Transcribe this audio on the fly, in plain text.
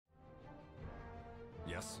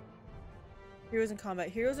Yes. Heroes in combat.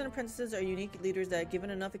 Heroes and apprentices are unique leaders that,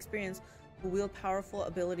 given enough experience, will wield powerful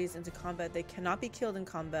abilities into combat. They cannot be killed in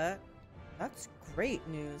combat. That's great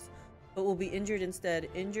news. But will be injured instead.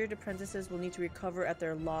 Injured apprentices will need to recover at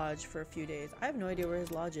their lodge for a few days. I have no idea where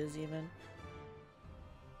his lodge is even.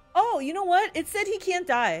 Oh, you know what? It said he can't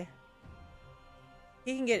die.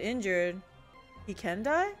 He can get injured. He can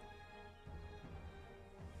die?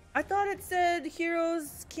 I thought it said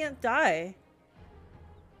heroes can't die.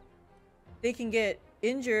 They can get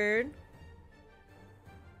injured.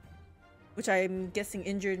 Which I'm guessing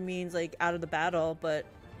injured means like out of the battle, but...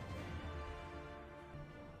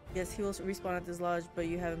 Yes, he will respawn at this lodge, but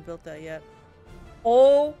you haven't built that yet.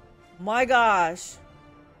 Oh my gosh.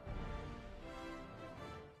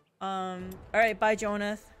 Alright, bye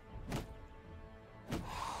Jonath.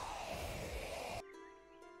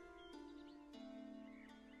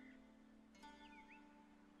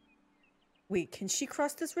 Wait, can she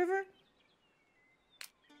cross this river?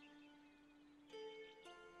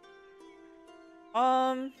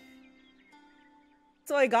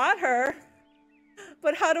 So I got her,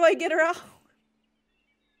 but how do I get her out?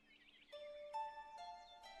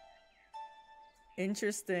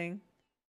 Interesting.